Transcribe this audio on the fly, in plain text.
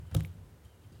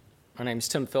My name is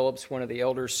Tim Phillips, one of the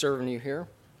elders serving you here.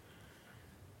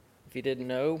 If you didn't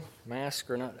know, masks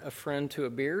are not a friend to a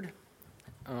beard.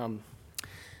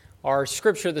 Our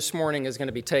scripture this morning is going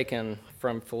to be taken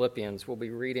from Philippians. We'll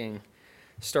be reading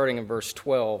starting in verse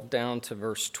 12 down to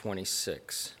verse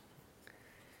 26.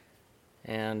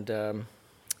 And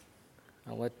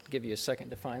I'll give you a second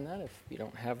to find that if you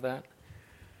don't have that.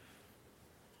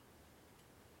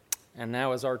 And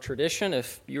now, as our tradition,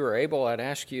 if you are able, I'd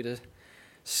ask you to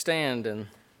stand in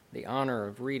the honor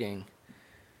of reading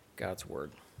God's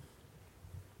Word.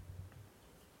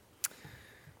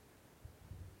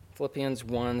 Philippians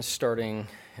 1, starting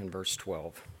in verse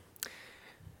 12.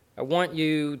 I want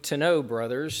you to know,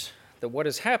 brothers, that what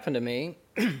has happened to me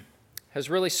has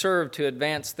really served to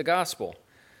advance the gospel,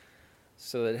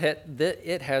 so that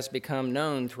it has become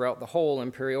known throughout the whole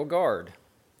imperial guard,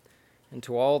 and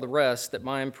to all the rest that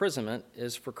my imprisonment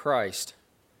is for Christ.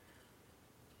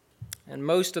 And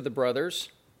most of the brothers,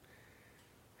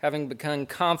 having become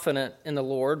confident in the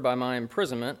Lord by my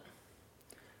imprisonment,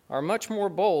 are much more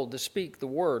bold to speak the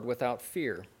word without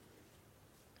fear.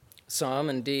 Some,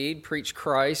 indeed, preach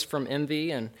Christ from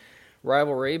envy and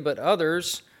rivalry, but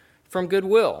others from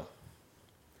goodwill.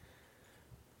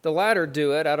 The latter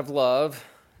do it out of love,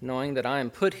 knowing that I am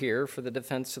put here for the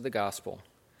defense of the gospel.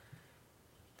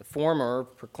 The former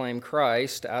proclaim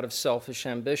Christ out of selfish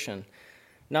ambition,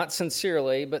 not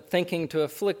sincerely, but thinking to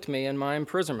afflict me in my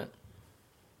imprisonment.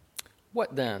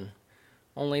 What then?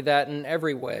 Only that in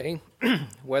every way,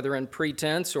 whether in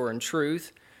pretense or in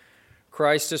truth,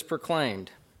 Christ is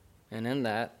proclaimed, and in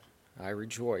that I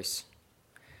rejoice.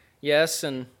 Yes,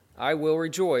 and I will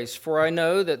rejoice, for I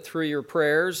know that through your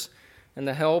prayers and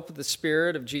the help of the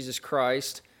Spirit of Jesus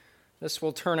Christ, this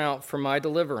will turn out for my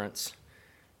deliverance,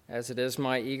 as it is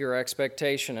my eager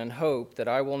expectation and hope that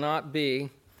I will not be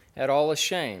at all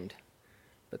ashamed,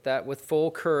 but that with full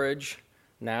courage,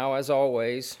 now as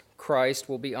always, Christ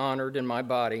will be honored in my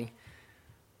body,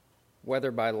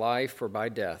 whether by life or by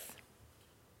death.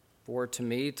 For to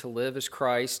me to live is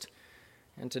Christ,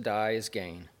 and to die is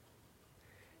gain.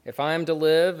 If I am to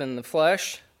live in the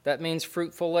flesh, that means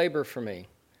fruitful labor for me.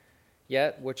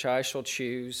 Yet which I shall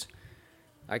choose,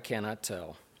 I cannot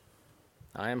tell.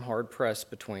 I am hard-pressed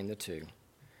between the two.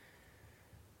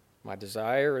 My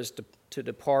desire is to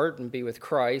depart and be with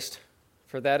Christ,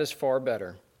 for that is far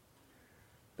better.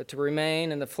 But to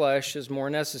remain in the flesh is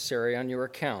more necessary on your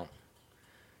account.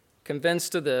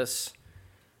 Convinced of this,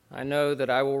 I know that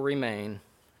I will remain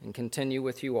and continue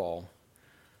with you all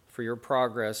for your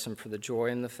progress and for the joy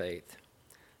in the faith,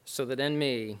 so that in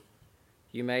me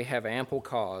you may have ample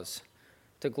cause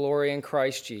to glory in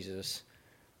Christ Jesus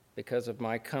because of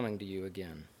my coming to you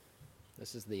again.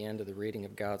 This is the end of the reading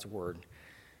of God's Word.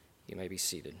 You may be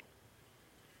seated.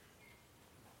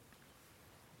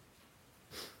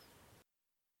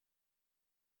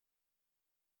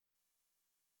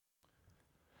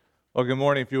 Well, good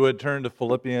morning. If you would turn to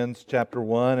Philippians chapter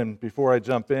 1. And before I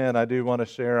jump in, I do want to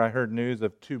share, I heard news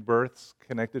of two births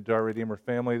connected to our Redeemer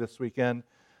family this weekend.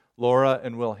 Laura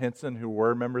and Will Henson, who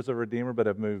were members of Redeemer but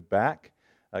have moved back,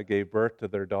 gave birth to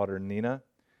their daughter Nina.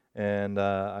 And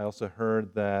I also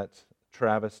heard that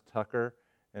Travis Tucker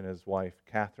and his wife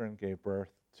Catherine gave birth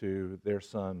to their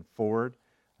son Ford,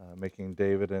 making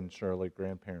David and Shirley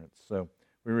grandparents. So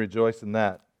we rejoice in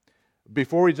that.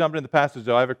 Before we jump into the passage,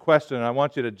 though, I have a question, and I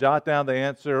want you to jot down the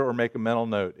answer or make a mental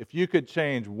note. If you could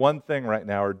change one thing right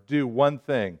now or do one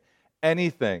thing,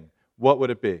 anything, what would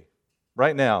it be?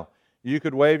 Right now, you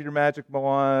could wave your magic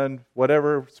wand,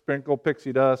 whatever, sprinkle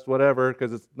pixie dust, whatever,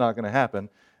 because it's not going to happen.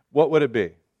 What would it be?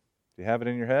 Do you have it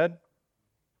in your head?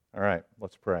 All right,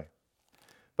 let's pray.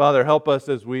 Father, help us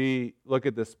as we look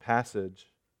at this passage,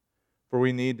 for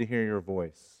we need to hear your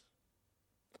voice.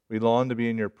 We long to be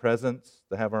in your presence,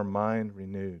 to have our mind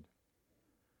renewed.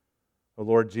 O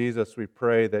Lord Jesus, we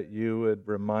pray that you would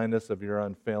remind us of your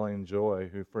unfailing joy,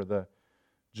 who for the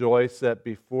joy set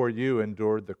before you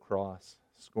endured the cross,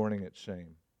 scorning its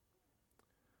shame.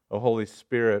 O Holy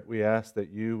Spirit, we ask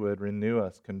that you would renew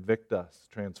us, convict us,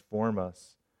 transform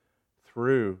us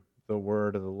through the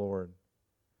word of the Lord,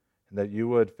 and that you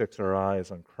would fix our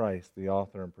eyes on Christ, the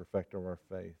author and perfecter of our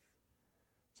faith.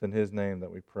 It's in his name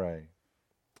that we pray.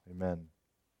 Amen.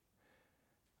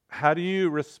 How do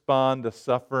you respond to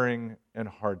suffering and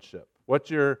hardship? What's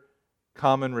your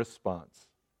common response?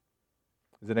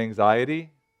 Is it anxiety,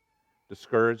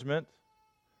 discouragement,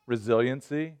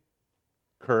 resiliency,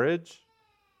 courage,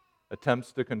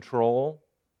 attempts to control,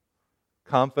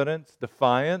 confidence,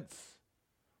 defiance?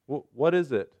 What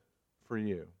is it for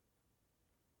you?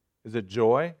 Is it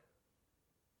joy?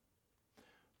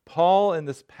 Paul in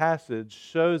this passage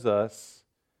shows us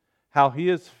how he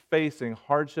is facing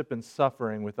hardship and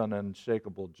suffering with an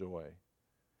unshakable joy.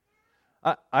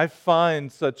 I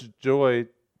find such joy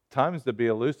times to be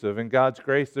elusive. In God's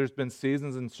grace, there's been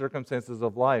seasons and circumstances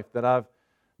of life that I've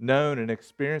known and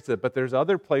experienced it, but there's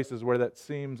other places where that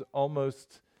seems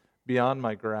almost beyond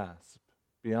my grasp,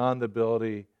 beyond the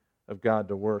ability of God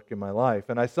to work in my life.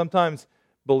 And I sometimes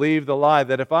believe the lie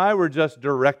that if I were just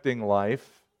directing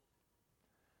life,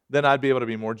 then I'd be able to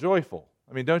be more joyful.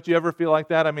 I mean, don't you ever feel like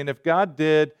that? I mean, if God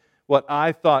did what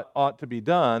I thought ought to be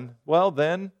done, well,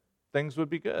 then things would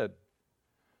be good.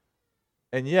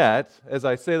 And yet, as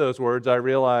I say those words, I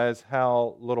realize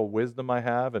how little wisdom I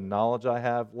have and knowledge I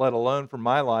have, let alone for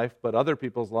my life, but other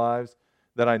people's lives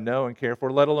that I know and care for,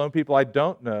 let alone people I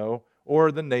don't know,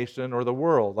 or the nation or the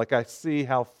world. Like, I see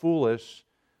how foolish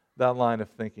that line of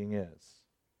thinking is.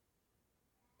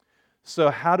 So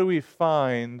how do we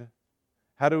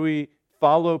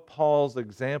follow Paul's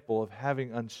example of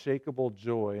having unshakable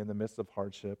joy in the midst of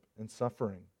hardship and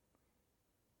suffering?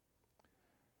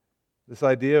 This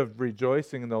idea of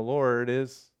rejoicing in the Lord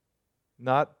is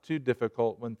not too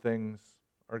difficult when things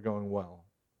are going well.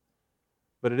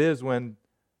 But it is when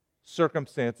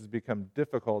circumstances become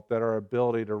difficult that our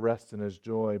ability to rest in His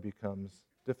joy becomes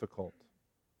difficult.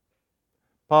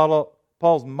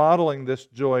 Paul's modeling this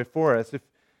joy for us. If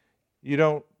you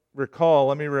don't recall,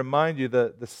 let me remind you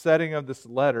the setting of this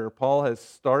letter. Paul has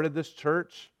started this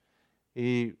church.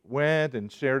 He went and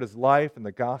shared his life and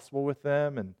the gospel with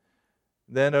them, and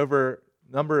then over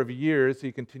a number of years,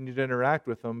 he continued to interact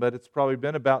with them, but it's probably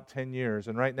been about 10 years,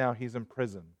 and right now he's in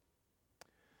prison.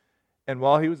 And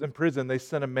while he was in prison, they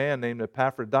sent a man named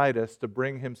Epaphroditus to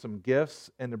bring him some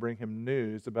gifts and to bring him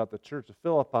news about the church of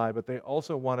Philippi, but they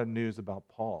also wanted news about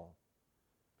Paul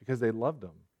because they loved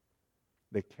him.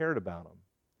 They cared about him.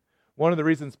 One of the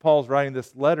reasons Paul's writing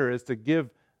this letter is to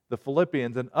give the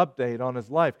Philippians an update on his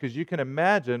life, because you can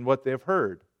imagine what they've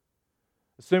heard.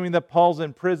 Assuming that Paul's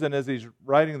in prison as he's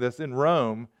writing this in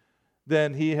Rome,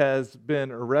 then he has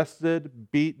been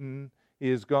arrested, beaten, he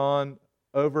has gone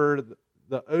over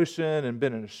the ocean and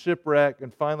been in a shipwreck,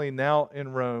 and finally now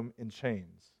in Rome in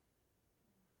chains.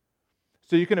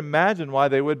 So you can imagine why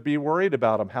they would be worried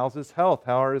about him. How's his health?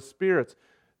 How are his spirits?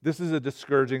 This is a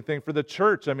discouraging thing for the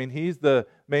church. I mean, he's the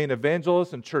main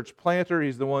evangelist and church planter.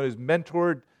 He's the one who's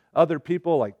mentored other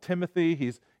people like Timothy.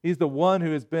 He's the one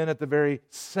who has been at the very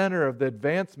center of the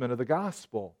advancement of the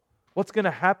gospel. What's going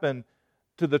to happen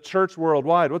to the church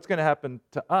worldwide? What's going to happen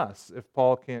to us if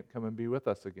Paul can't come and be with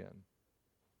us again?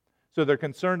 So they're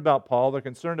concerned about Paul. They're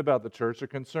concerned about the church. They're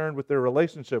concerned with their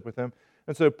relationship with him.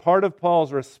 And so part of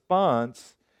Paul's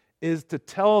response is to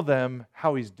tell them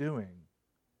how he's doing.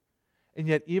 And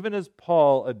yet, even as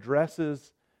Paul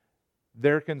addresses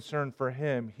their concern for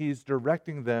him, he's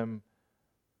directing them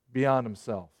beyond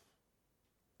himself.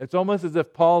 It's almost as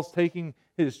if Paul's taking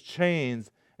his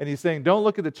chains and he's saying, don't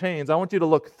look at the chains. I want you to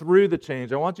look through the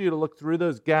chains. I want you to look through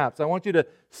those gaps. I want you to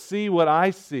see what I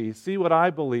see what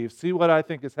I believe, see what I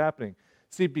think is happening.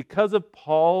 See, because of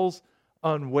Paul's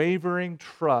unwavering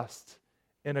trust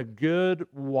in a good,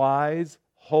 wise,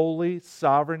 holy,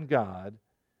 sovereign God,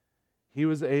 he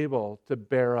was able to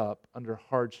bear up under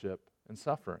hardship and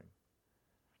suffering.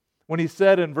 When he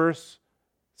said in verse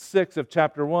 6 of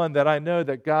chapter 1 that I know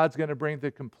that God's going to bring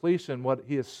to completion what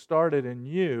He has started in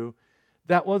you,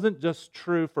 that wasn't just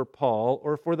true for Paul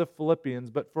or for the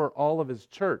Philippians, but for all of his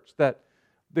church, that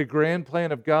the grand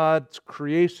plan of God's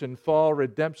creation, fall,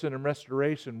 redemption, and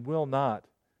restoration will not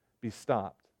be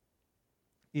stopped,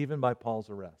 even by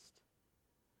Paul's arrest.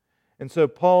 And so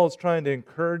Paul is trying to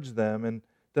encourage them and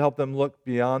to help them look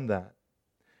beyond that.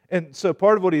 And so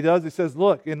part of what he does, he says,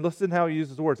 look, and listen how he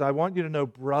uses the words, I want you to know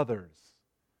brothers.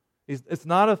 It's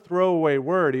not a throwaway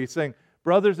word. He's saying,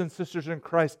 brothers and sisters in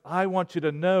Christ, I want you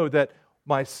to know that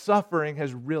my suffering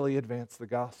has really advanced the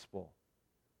gospel.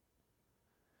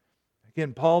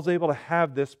 Again, Paul's able to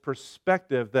have this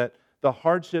perspective that the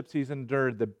hardships he's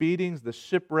endured, the beatings, the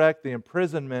shipwreck, the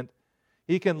imprisonment,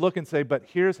 he can look and say, but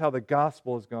here's how the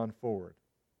gospel has gone forward.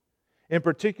 In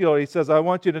particular, he says, I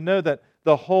want you to know that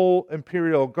the whole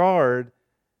imperial guard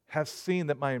have seen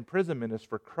that my imprisonment is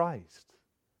for Christ.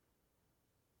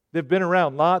 They've been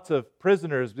around lots of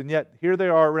prisoners, and yet here they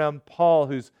are around Paul,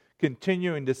 who's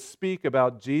continuing to speak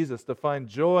about Jesus, to find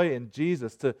joy in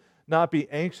Jesus, to not be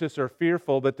anxious or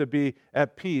fearful, but to be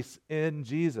at peace in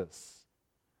Jesus.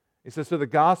 He says, so the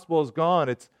gospel is gone.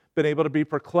 It's been able to be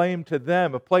proclaimed to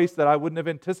them, a place that I wouldn't have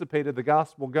anticipated the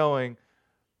gospel going.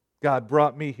 God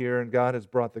brought me here, and God has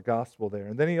brought the gospel there.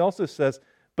 And then he also says,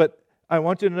 but I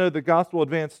want you to know the gospel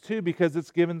advanced too, because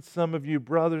it's given some of you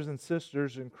brothers and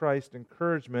sisters in Christ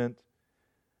encouragement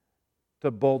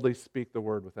to boldly speak the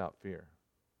word without fear.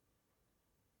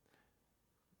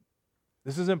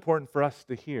 This is important for us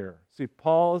to hear. See,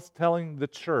 Paul is telling the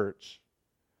church,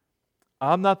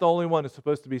 I'm not the only one who's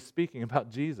supposed to be speaking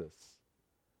about Jesus.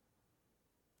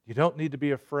 You don't need to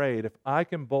be afraid. If I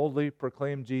can boldly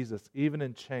proclaim Jesus, even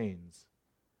in chains.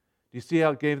 Do you see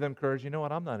how it gave them courage? You know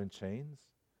what? I'm not in chains.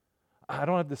 I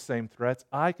don't have the same threats.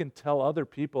 I can tell other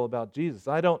people about Jesus.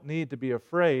 I don't need to be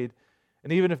afraid.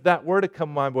 And even if that were to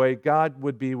come my way, God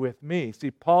would be with me.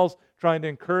 See, Paul's trying to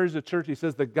encourage the church. He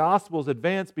says the gospel's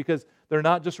advanced because they're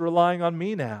not just relying on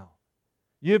me now.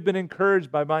 You've been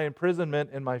encouraged by my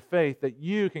imprisonment and my faith that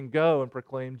you can go and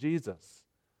proclaim Jesus.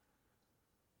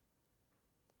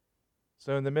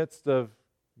 So in the midst of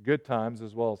good times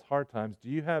as well as hard times, do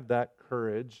you have that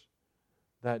courage,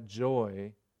 that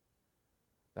joy,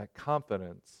 that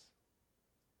confidence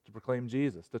to proclaim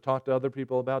Jesus, to talk to other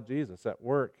people about Jesus at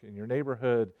work, in your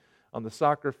neighborhood, on the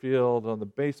soccer field, on the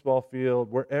baseball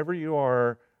field, wherever you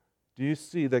are? Do you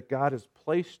see that God has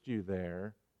placed you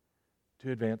there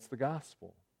to advance the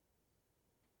gospel?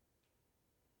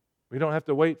 We don't have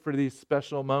to wait for these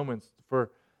special moments,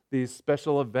 for these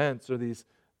special events, or these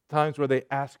times where they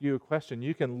ask you a question.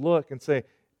 You can look and say,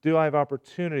 do I have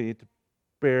opportunity to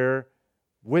bear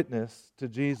witness to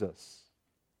Jesus?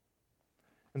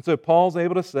 And so Paul's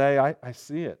able to say, I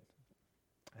see it.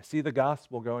 I see the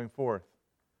gospel going forth.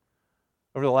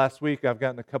 Over the last week, I've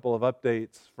gotten a couple of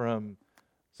updates from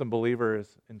some believers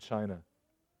in China.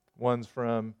 One's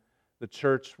from the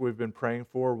church we've been praying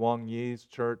for, Wang Yi's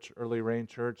church, Early Rain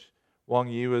Church. Wang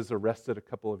Yi was arrested a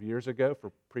couple of years ago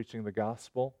for preaching the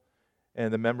gospel,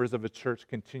 and the members of the church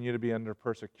continue to be under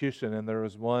persecution. And there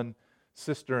was one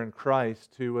sister in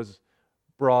Christ who was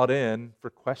brought in for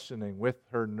questioning with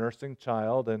her nursing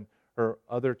child and her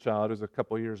other child who's a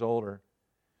couple years older.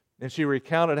 And she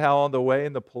recounted how on the way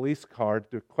in the police car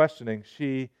to questioning,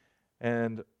 she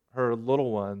and her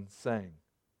little one sang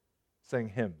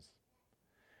hymns.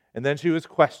 And then she was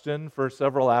questioned for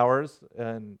several hours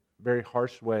in very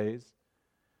harsh ways.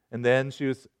 And then she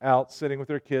was out sitting with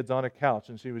her kids on a couch,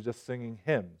 and she was just singing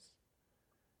hymns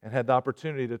and had the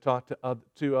opportunity to talk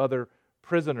to other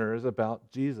prisoners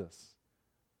about Jesus.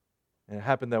 And it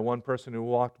happened that one person who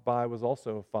walked by was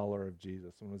also a follower of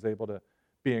Jesus and was able to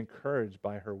be encouraged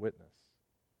by her witness.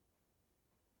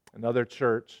 Another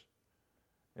church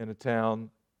in a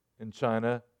town in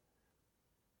China,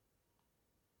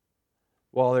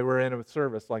 while they were in a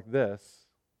service like this,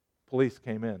 police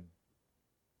came in.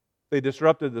 They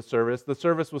disrupted the service. The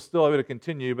service was still able to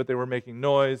continue, but they were making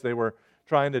noise. They were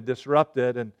trying to disrupt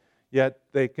it, and yet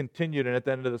they continued. And at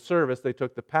the end of the service, they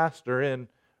took the pastor in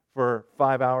for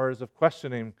 5 hours of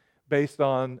questioning based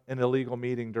on an illegal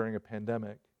meeting during a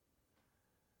pandemic.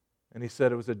 And he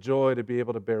said it was a joy to be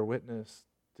able to bear witness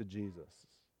to Jesus.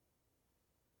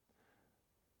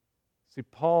 See,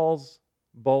 Paul's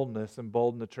boldness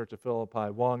emboldened the church of Philippi.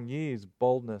 Wang Yi's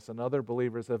boldness and other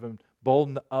believers have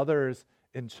emboldened others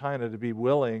in China to be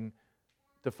willing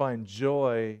to find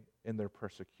joy in their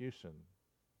persecution.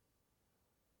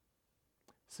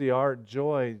 See, our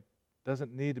joy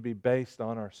doesn't need to be based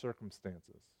on our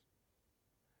circumstances.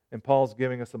 And Paul's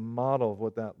giving us a model of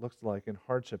what that looks like in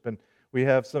hardship. And we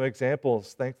have some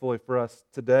examples, thankfully for us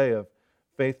today, of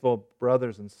faithful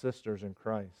brothers and sisters in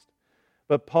Christ.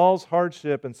 But Paul's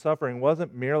hardship and suffering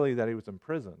wasn't merely that he was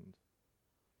imprisoned.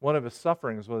 One of his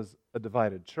sufferings was a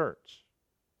divided church.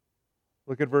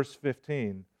 Look at verse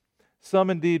 15. Some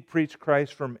indeed preach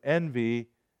Christ from envy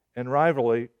and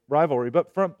rivalry,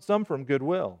 but some from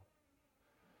goodwill.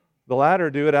 The latter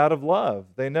do it out of love.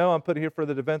 They know I'm put here for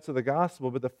the defense of the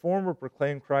gospel, but the former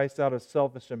proclaim Christ out of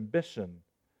selfish ambition,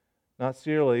 not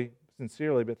sincerely,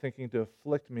 but thinking to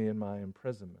afflict me in my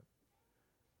imprisonment.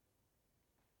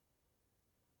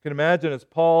 You can imagine as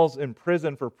Paul's in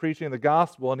prison for preaching the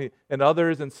gospel, and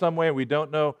others in some way, we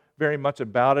don't know very much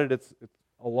about it. It's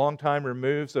a long time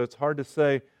removed, so it's hard to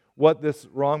say what this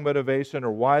wrong motivation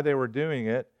or why they were doing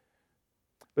it.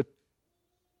 But it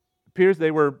appears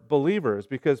they were believers,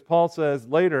 because Paul says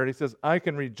later, he says, I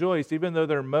can rejoice, even though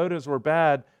their motives were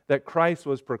bad, that Christ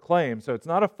was proclaimed. So it's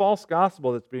not a false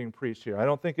gospel that's being preached here. I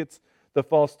don't think it's the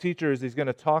false teachers he's going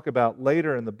to talk about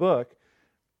later in the book.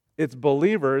 It's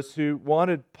believers who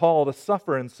wanted Paul to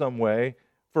suffer in some way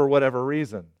for whatever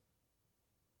reason.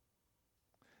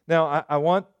 Now, I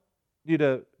want you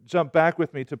to jump back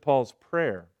with me to Paul's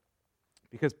prayer,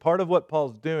 because part of what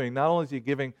Paul's doing, not only is he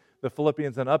giving the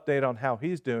Philippians an update on how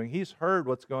he's doing, he's heard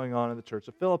what's going on in the church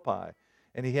of Philippi,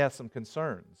 and he has some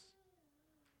concerns.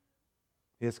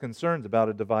 He has concerns about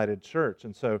a divided church,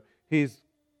 and so he's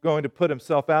going to put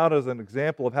himself out as an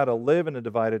example of how to live in a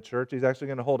divided church. He's actually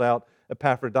going to hold out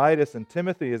Epaphroditus and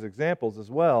Timothy as examples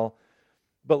as well.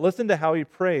 But listen to how he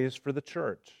prays for the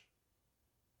church.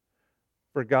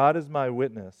 For God is my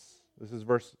witness. This is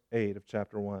verse 8 of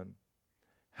chapter 1.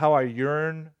 How I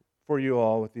yearn for you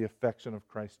all with the affection of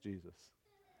Christ Jesus.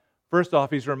 First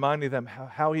off, he's reminding them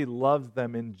how he loves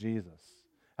them in Jesus.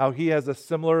 How he has a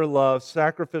similar love,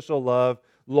 sacrificial love,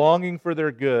 longing for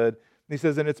their good. And he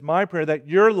says, and it's my prayer that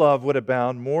your love would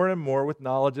abound more and more with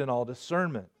knowledge and all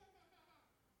discernment.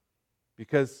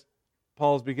 Because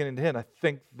Paul's beginning to hint, I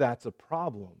think that's a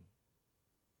problem.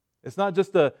 It's not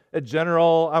just a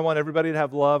general, I want everybody to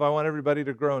have love, I want everybody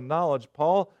to grow in knowledge.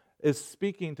 Paul is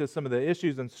speaking to some of the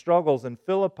issues and struggles in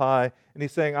Philippi, and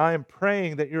he's saying, I am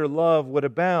praying that your love would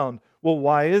abound. Well,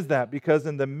 why is that? Because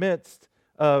in the midst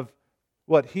of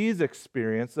what he's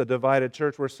experienced, a divided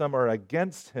church where some are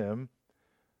against him,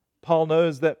 Paul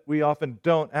knows that we often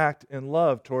don't act in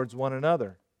love towards one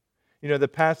another. You know, the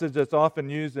passage that's often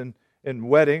used in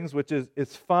weddings, which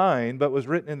is fine, but was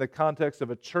written in the context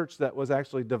of a church that was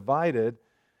actually divided,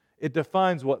 it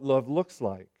defines what love looks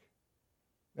like.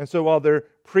 And so while they're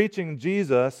preaching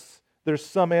Jesus, there's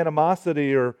some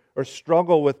animosity or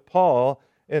struggle with Paul,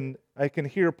 and I can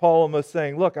hear Paul almost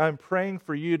saying, look, I'm praying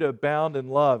for you to abound in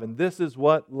love, and this is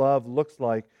what love looks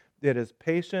like. It is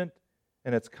patient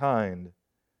and it's kind.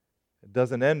 It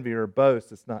doesn't envy or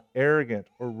boast. It's not arrogant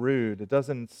or rude. It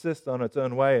doesn't insist on its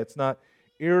own way. It's not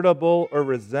irritable or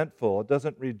resentful. It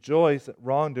doesn't rejoice at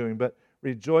wrongdoing, but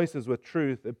rejoices with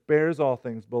truth. It bears all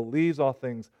things, believes all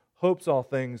things, hopes all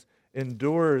things,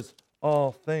 endures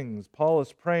all things. Paul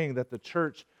is praying that the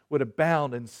church would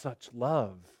abound in such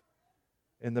love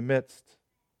in the midst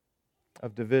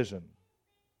of division.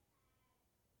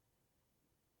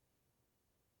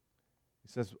 He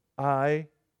says, I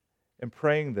am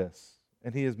praying this,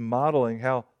 and he is modeling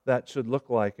how that should look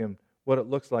like and what it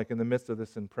looks like in the midst of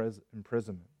this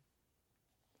imprisonment.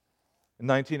 In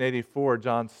 1984,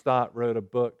 John Stott wrote a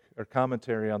book or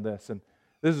commentary on this, and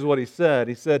this is what he said.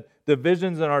 He said,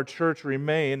 divisions in our church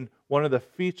remain one of the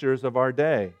features of our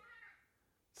day.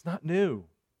 It's not new.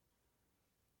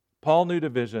 Paul knew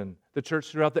division. The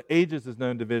church throughout the ages has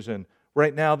known division.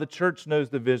 Right now, the church knows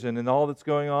division and all that's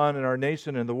going on in our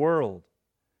nation and the world.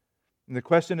 And the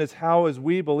question is, how as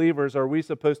we believers are we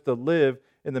supposed to live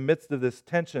in the midst of this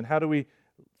tension? How do we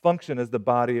function as the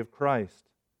body of Christ?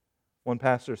 One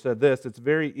pastor said this, it's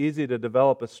very easy to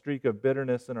develop a streak of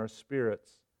bitterness in our spirits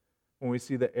when we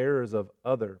see the errors of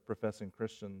other professing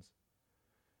Christians.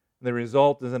 And the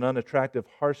result is an unattractive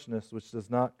harshness which does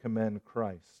not commend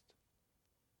Christ.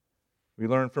 We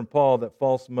learn from Paul that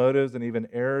false motives and even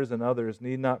errors in others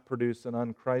need not produce an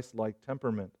un-Christ-like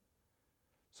temperament.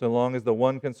 So long as the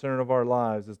one concern of our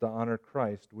lives is to honor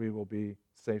Christ, we will be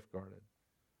safeguarded.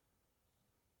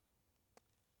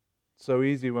 It's so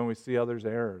easy when we see others'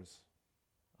 errors,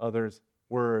 others'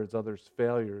 words, others'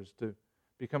 failures, to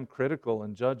become critical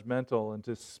and judgmental and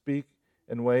to speak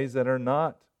in ways that are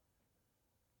not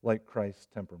like Christ's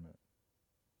temperament.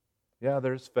 Yeah,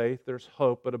 there's faith, there's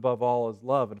hope, but above all is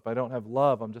love. And if I don't have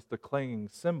love, I'm just a clanging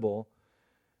cymbal.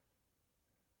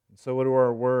 And so what are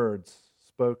our words,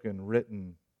 spoken,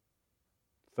 written,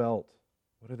 felt?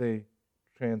 What do they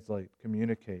translate,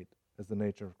 communicate as the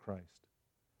nature of Christ?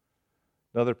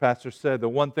 Another pastor said the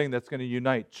one thing that's going to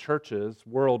unite churches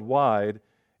worldwide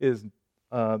is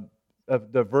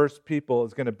of diverse people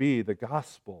is going to be the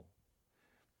gospel.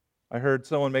 I heard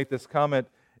someone make this comment.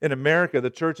 In America,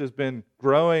 the church has been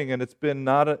growing, and it's been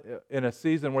not in a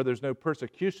season where there's no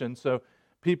persecution, so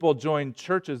people join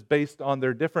churches based on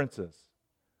their differences.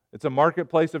 It's a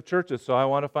marketplace of churches, so I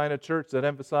want to find a church that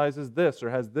emphasizes this,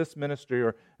 or has this ministry,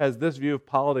 or has this view of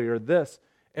polity, or this.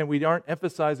 And we aren't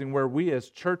emphasizing where we as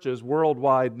churches,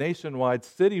 worldwide, nationwide,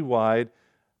 citywide,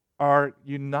 are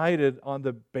united on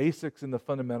the basics and the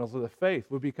fundamentals of the faith.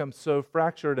 We become so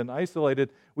fractured and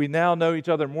isolated, we now know each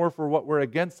other more for what we're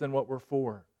against than what we're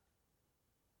for.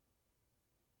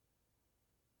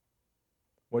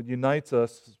 What unites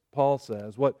us, Paul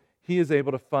says, what he is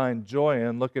able to find joy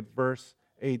in, look at verse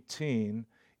 18.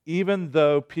 Even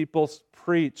though people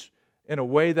preach in a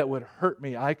way that would hurt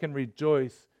me, I can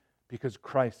rejoice because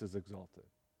Christ is exalted.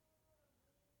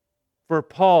 For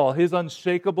Paul, his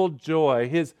unshakable joy,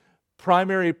 his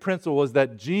primary principle was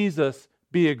that Jesus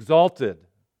be exalted.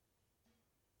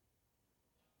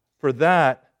 For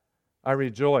that, I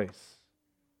rejoice.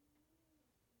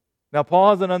 Now, Paul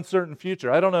has an uncertain future.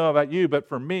 I don't know about you, but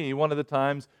for me, one of the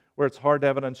times where it's hard to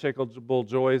have an unshakable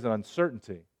joy is an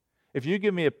uncertainty. If you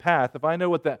give me a path, if I know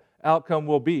what the outcome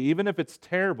will be, even if it's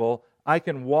terrible, I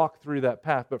can walk through that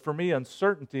path. But for me,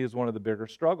 uncertainty is one of the bigger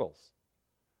struggles.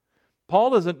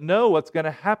 Paul doesn't know what's going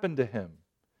to happen to him.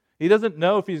 He doesn't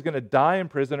know if he's going to die in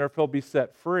prison or if he'll be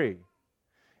set free.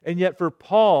 And yet for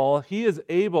Paul, he is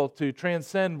able to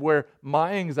transcend where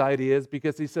my anxiety is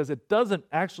because he says it doesn't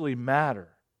actually matter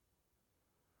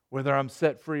whether I'm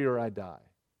set free or I die.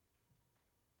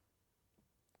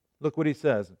 Look what he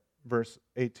says, verse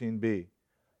 18b.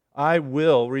 I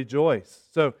will rejoice.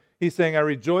 So he's saying, I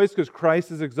rejoice because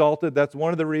Christ is exalted. That's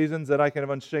one of the reasons that I can have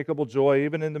unshakable joy,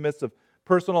 even in the midst of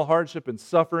personal hardship and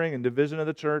suffering and division of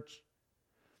the church.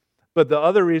 But the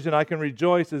other reason I can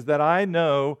rejoice is that I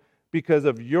know because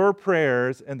of your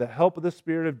prayers and the help of the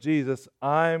Spirit of Jesus,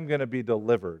 I'm going to be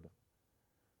delivered.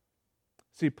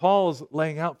 See, Paul's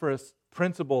laying out for us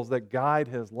principles that guide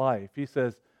his life. He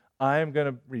says, I am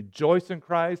going to rejoice in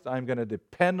Christ, I'm going to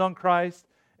depend on Christ,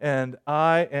 and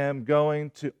I am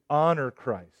going to honor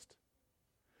Christ.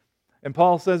 And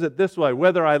Paul says it this way,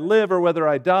 whether I live or whether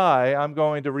I die, I'm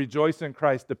going to rejoice in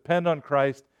Christ, depend on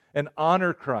Christ, and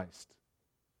honor Christ.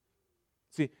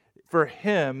 See, for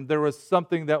him, there was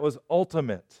something that was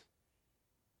ultimate.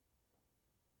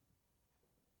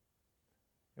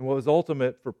 And what was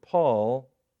ultimate for Paul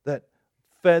that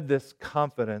fed this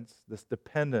confidence, this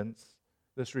dependence,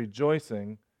 this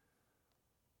rejoicing,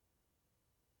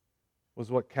 was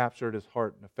what captured his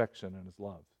heart and affection and his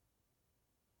love.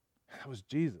 That was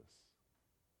Jesus,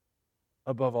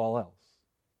 above all else.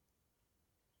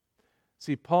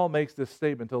 See, Paul makes this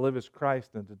statement, to live is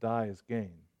Christ and to die is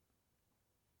gain.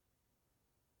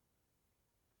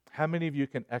 How many of you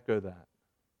can echo that?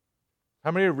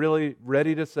 How many are really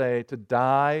ready to say, to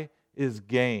die is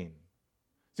gain?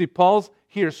 See, Paul's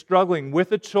here struggling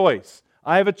with a choice.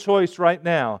 I have a choice right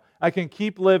now. I can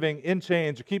keep living in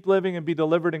chains, or keep living and be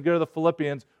delivered and go to the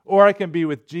Philippians, or I can be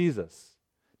with Jesus.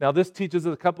 Now, this teaches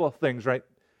us a couple of things, right?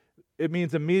 It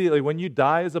means immediately when you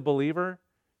die as a believer,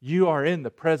 you are in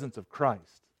the presence of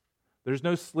Christ. There's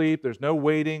no sleep, there's no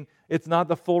waiting. It's not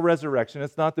the full resurrection.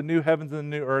 It's not the new heavens and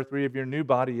the new earth where you have your new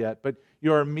body yet, but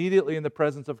you are immediately in the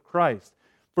presence of Christ.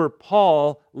 For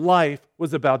Paul, life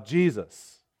was about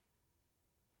Jesus.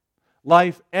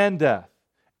 Life and death.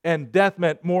 And death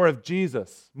meant more of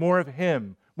Jesus, more of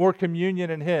Him, more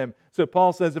communion in Him. So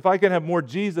Paul says, if I can have more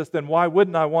Jesus, then why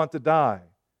wouldn't I want to die?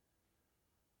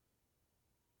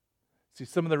 See,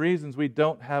 some of the reasons we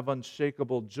don't have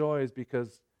unshakable joy is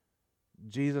because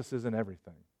Jesus isn't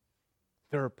everything.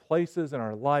 There are places in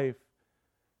our life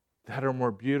that are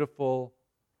more beautiful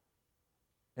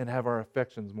and have our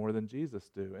affections more than Jesus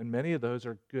do. And many of those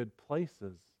are good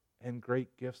places and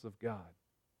great gifts of God.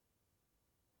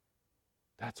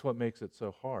 That's what makes it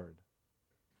so hard.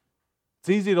 It's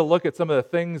easy to look at some of the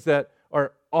things that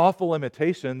are awful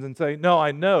imitations and say, no,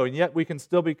 I know, and yet we can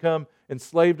still become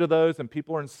enslaved to those and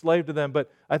people are enslaved to them.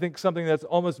 But I think something that's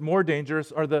almost more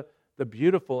dangerous are the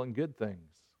beautiful and good things.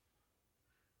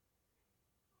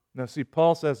 Now, see,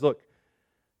 Paul says, look,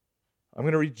 I'm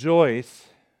going to rejoice,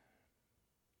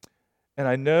 and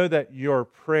I know that your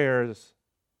prayers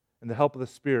and the help of the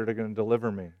Spirit are going to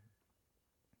deliver me.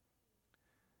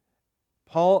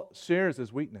 Paul shares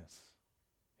his weakness.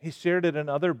 He shared it in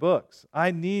other books.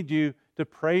 I need you to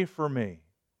pray for me.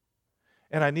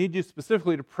 And I need you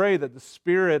specifically to pray that the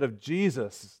Spirit of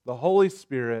Jesus, the Holy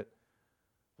Spirit,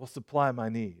 will supply my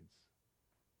needs.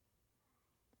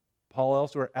 Paul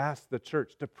elsewhere asked the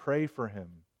church to pray for him.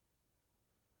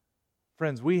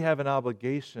 Friends, we have an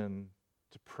obligation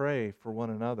to pray for one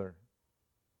another.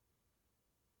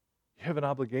 You have an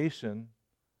obligation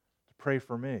to pray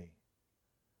for me.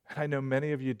 And I know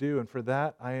many of you do, and for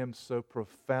that I am so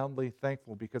profoundly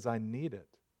thankful because I need it.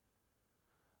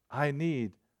 I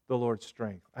need the Lord's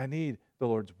strength. I need the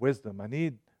Lord's wisdom. I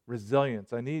need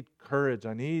resilience. I need courage.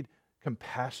 I need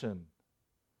compassion.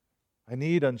 I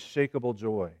need unshakable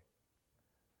joy.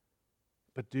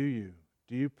 But do you?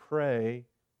 Do you pray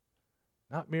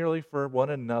not merely for one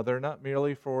another, not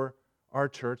merely for our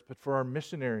church, but for our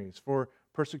missionaries, for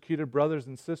persecuted brothers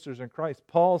and sisters in Christ?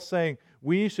 Paul's saying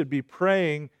we should be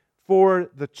praying for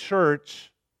the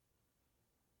church.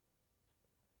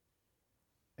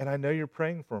 And I know you're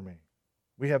praying for me.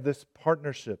 We have this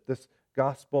partnership, this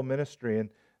gospel ministry, and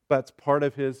that's part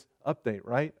of his update,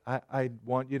 right? I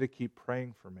want you to keep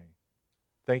praying for me.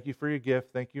 Thank you for your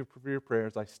gift. Thank you for your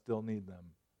prayers. I still need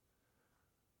them.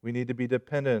 We need to be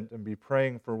dependent and be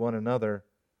praying for one another.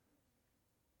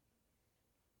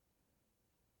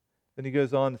 Then he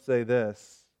goes on to say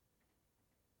this.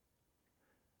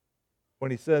 When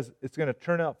he says it's going to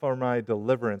turn out for my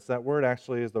deliverance, that word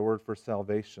actually is the word for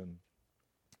salvation.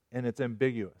 And it's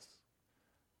ambiguous.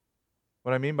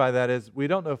 What I mean by that is we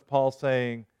don't know if Paul's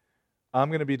saying, I'm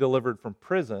going to be delivered from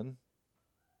prison,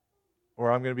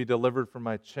 or I'm going to be delivered from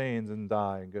my chains and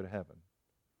die and go to heaven.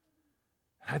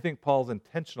 I think Paul's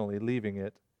intentionally leaving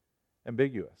it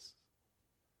ambiguous,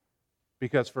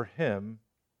 because for him,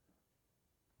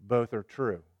 both are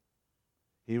true.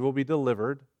 He will be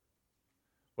delivered,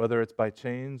 whether it's by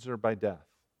chains or by death.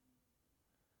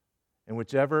 And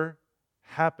whichever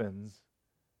happens,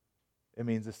 it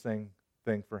means the same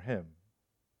thing for him,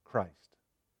 Christ.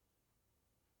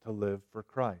 To live for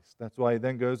Christ. That's why he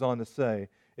then goes on to say,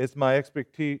 it's my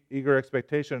eager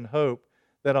expectation and hope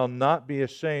that I'll not be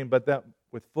ashamed, but that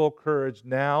with full courage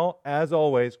now, as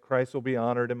always, Christ will be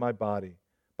honored in my body,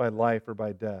 by life or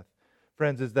by death.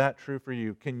 Friends, is that true for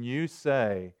you? Can you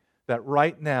say that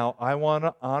right now I want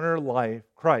to honor life,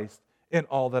 Christ, in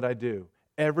all that I do?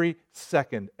 Every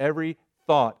second, every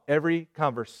thought, every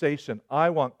conversation, I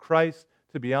want Christ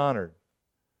to be honored.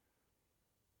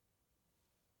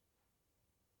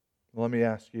 Well, let me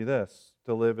ask you this.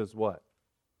 To live is what?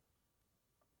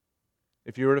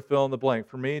 If you were to fill in the blank,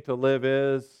 for me, to live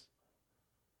is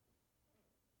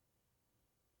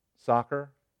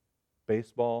soccer,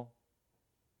 baseball,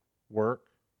 work,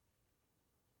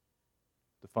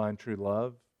 to find true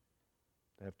love,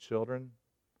 to have children,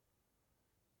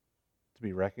 to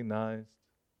be recognized.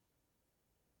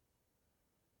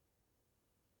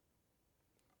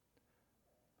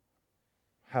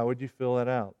 How would you fill that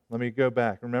out? Let me go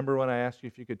back. Remember when I asked you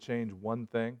if you could change one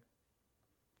thing?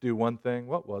 Do one thing?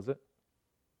 What was it?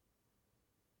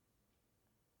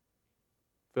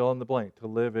 Fill in the blank. To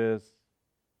live is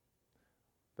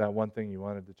that one thing you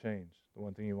wanted to change, the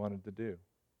one thing you wanted to do.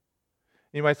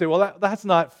 You might say, well, that's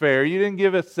not fair. You didn't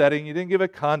give a setting. You didn't give a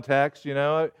context.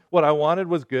 What I wanted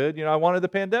was good. I wanted the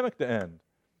pandemic to end.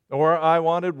 Or I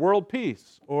wanted world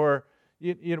peace. Or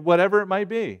whatever it might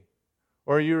be.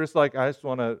 Or you're just like, I just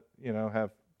want to, have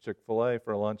Chick-fil-A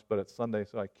for lunch, but it's Sunday,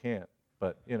 so I can't.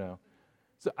 But,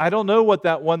 So I don't know what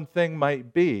that one thing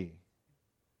might be.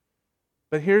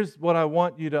 But here's what I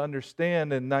want you to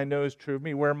understand, and I know is true of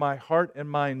me. Where my heart and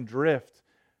mind drift,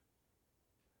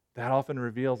 that often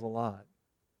reveals a lot.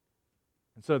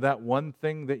 And so that one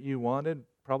thing that you wanted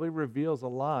probably reveals a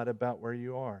lot about where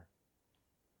you are.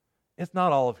 It's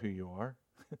not all of who you are.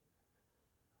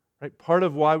 Right? Part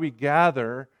of why we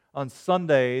gather on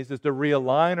Sundays is to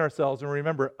realign ourselves and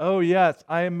remember, oh yes,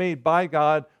 I am made by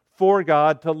God, for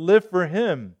God, to live for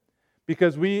Him.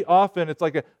 Because we often, it's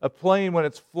like a plane when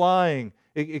it's flying,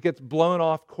 it gets blown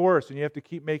off course and you have to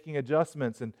keep making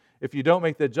adjustments. And if you don't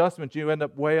make the adjustments, you end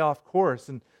up way off course.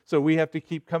 And so we have to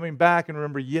keep coming back and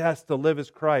remember, yes, to live is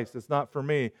Christ. It's not for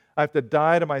me. I have to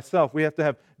die to myself. We have to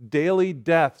have daily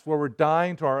deaths where we're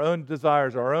dying to our own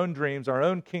desires, our own dreams, our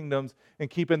own kingdoms, and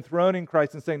keep enthroning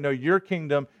Christ and saying, no, your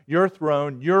kingdom, your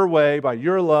throne, your way, by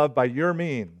your love, by your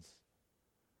means.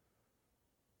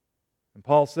 And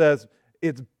Paul says,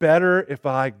 it's better if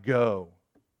I go.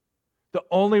 The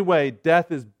only way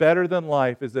death is better than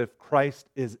life is if Christ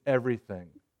is everything.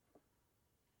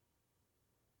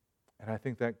 And I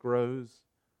think that grows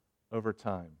over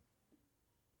time.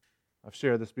 I've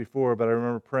shared this before, but I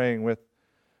remember praying with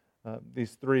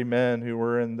these three men who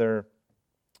were in their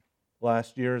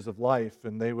last years of life,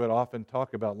 and they would often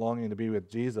talk about longing to be with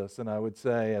Jesus. And I would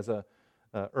say, as a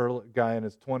early guy in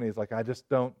his 20s, like, I just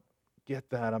don't get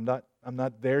that. I'm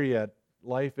not there yet.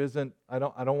 Life isn't. I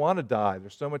don't want to die.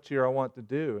 There's so much here I want to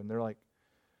do. And they're like,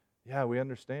 yeah, we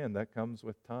understand that comes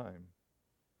with time.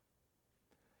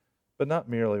 But not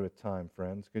merely with time,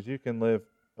 friends, because you can live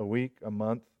a week, a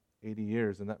month, 80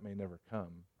 years, and that may never come.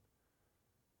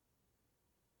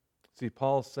 See,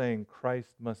 Paul's saying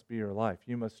Christ must be your life.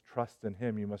 You must trust in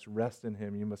Him. You must rest in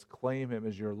Him. You must claim Him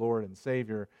as your Lord and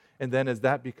Savior. And then as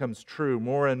that becomes true,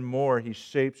 more and more He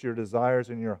shapes your desires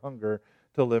and your hunger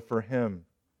to live for Him.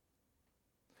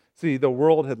 See, the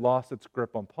world had lost its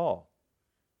grip on Paul.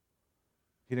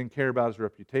 He didn't care about his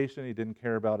reputation. He didn't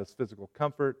care about his physical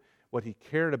comfort. What he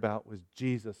cared about was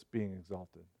Jesus being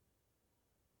exalted.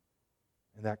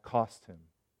 And that cost him.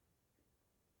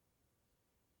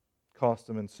 Cost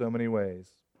him in so many ways.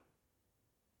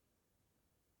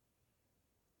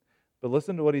 But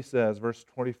listen to what he says, verse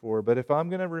 24. But if I'm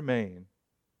going to remain,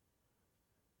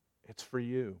 it's for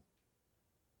you.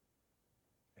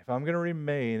 If I'm going to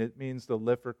remain, it means to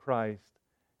live for Christ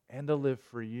and to live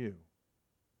for you.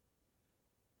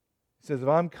 He says, if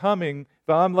I'm coming, if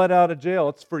I'm let out of jail,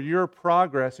 it's for your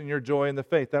progress and your joy in the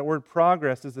faith. That word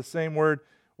progress is the same word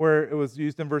where it was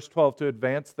used in verse 12 to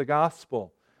advance the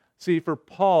gospel. See, for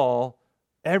Paul,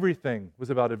 everything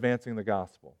was about advancing the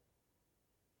gospel.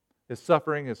 His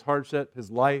suffering, his hardship,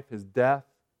 his life, his death.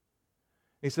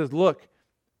 He says, look,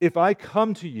 if I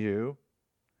come to you,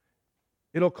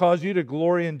 it'll cause you to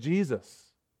glory in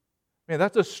Jesus. Man,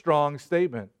 that's a strong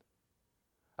statement.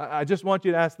 I just want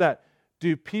you to ask that.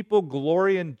 Do people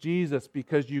glory in Jesus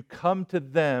because you come to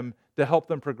them to help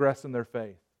them progress in their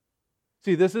faith?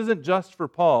 See, this isn't just for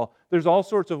Paul. There's all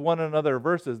sorts of one another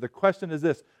verses. The question is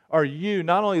this: are you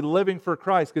not only living for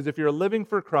Christ? Because if you're living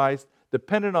for Christ,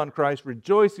 dependent on Christ,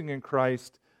 rejoicing in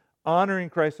Christ,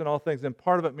 honoring Christ in all things, then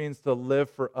part of it means to live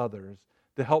for others,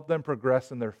 to help them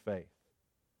progress in their faith.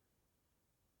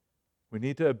 We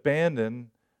need to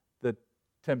abandon the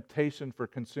temptation for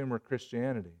consumer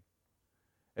Christianity.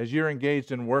 As you're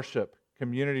engaged in worship,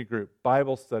 community group,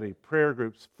 Bible study, prayer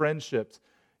groups, friendships,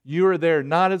 you are there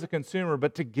not as a consumer,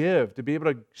 but to give, to be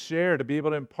able to share, to be able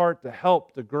to impart, to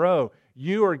help, to grow.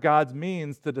 You are God's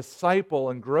means to disciple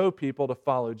and grow people to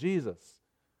follow Jesus.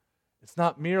 It's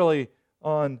not merely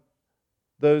on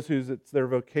those whose it's their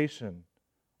vocation,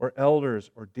 or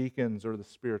elders, or deacons, or the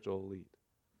spiritual elite.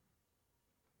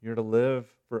 You're to live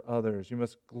for others. You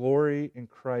must glory in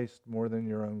Christ more than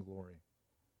your own glory.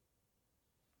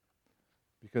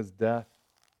 Because death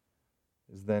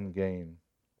is then gain.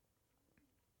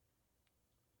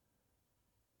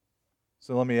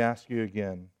 So let me ask you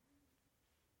again.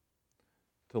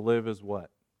 To live is what?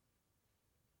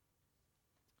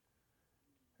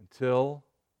 Until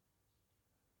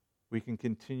we can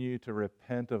continue to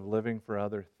repent of living for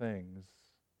other things,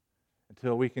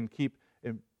 until we can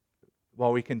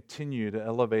while we continue to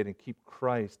elevate and keep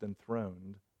Christ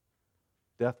enthroned,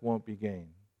 death won't be gain.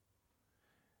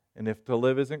 And if to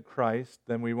live isn't Christ,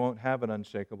 then we won't have an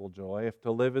unshakable joy. If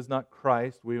to live is not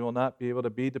Christ, we will not be able to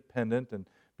be dependent and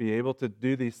be able to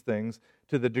do these things.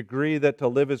 To the degree that to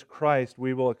live is Christ,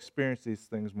 we will experience these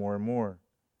things more and more.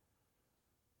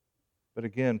 But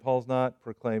again, Paul's not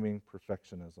proclaiming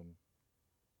perfectionism.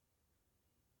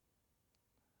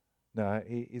 No,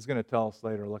 he's going to tell us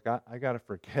later, look, I got to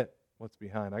forget what's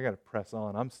behind. I got to press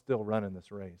on. I'm still running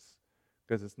this race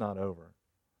because it's not over.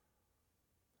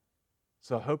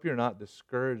 So I hope you're not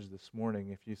discouraged this morning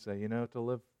if you say, to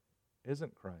live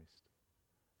isn't Christ.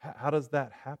 How does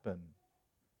that happen?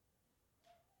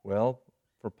 Well,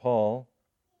 for Paul,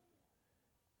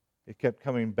 it kept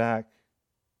coming back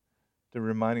to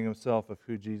reminding himself of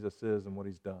who Jesus is and what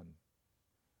he's done.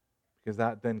 Because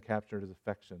that then captured his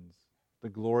affections. The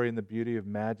glory and the beauty of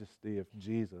majesty of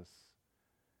Jesus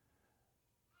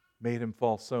made him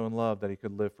fall so in love that he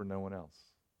could live for no one else.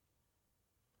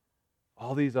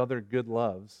 All these other good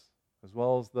loves, as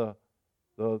well as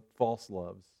the false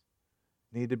loves,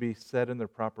 need to be set in their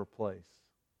proper place.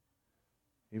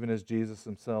 Even as Jesus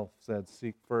himself said,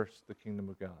 seek first the kingdom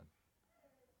of God.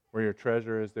 Where your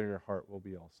treasure is, there your heart will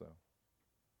be also.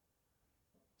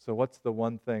 So what's the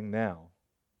one thing now?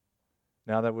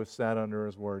 Now that we've sat under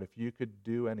his word, if you could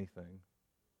do anything,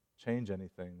 change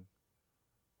anything,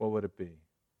 what would it be?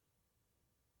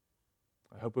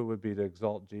 I hope it would be to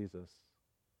exalt Jesus.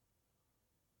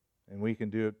 And we can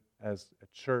do it as a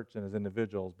church and as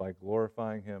individuals by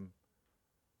glorifying him,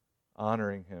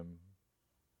 honoring him,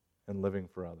 and living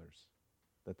for others,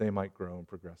 that they might grow and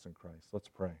progress in Christ. Let's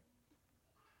pray.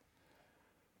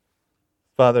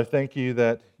 Father, thank you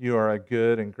that you are a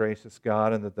good and gracious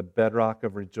God, and that the bedrock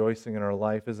of rejoicing in our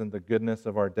life isn't the goodness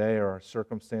of our day or our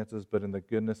circumstances, but in the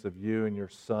goodness of you and your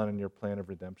Son and your plan of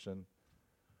redemption.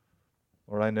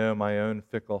 Lord, I know my own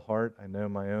fickle heart. I know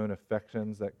my own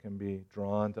affections that can be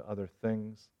drawn to other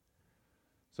things.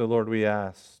 So, Lord, we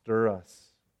ask, stir us.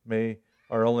 May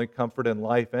our only comfort in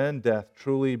life and death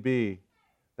truly be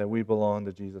that we belong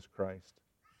to Jesus Christ.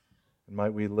 And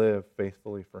might we live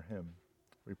faithfully for him.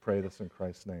 We pray this in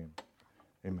Christ's name.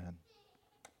 Amen.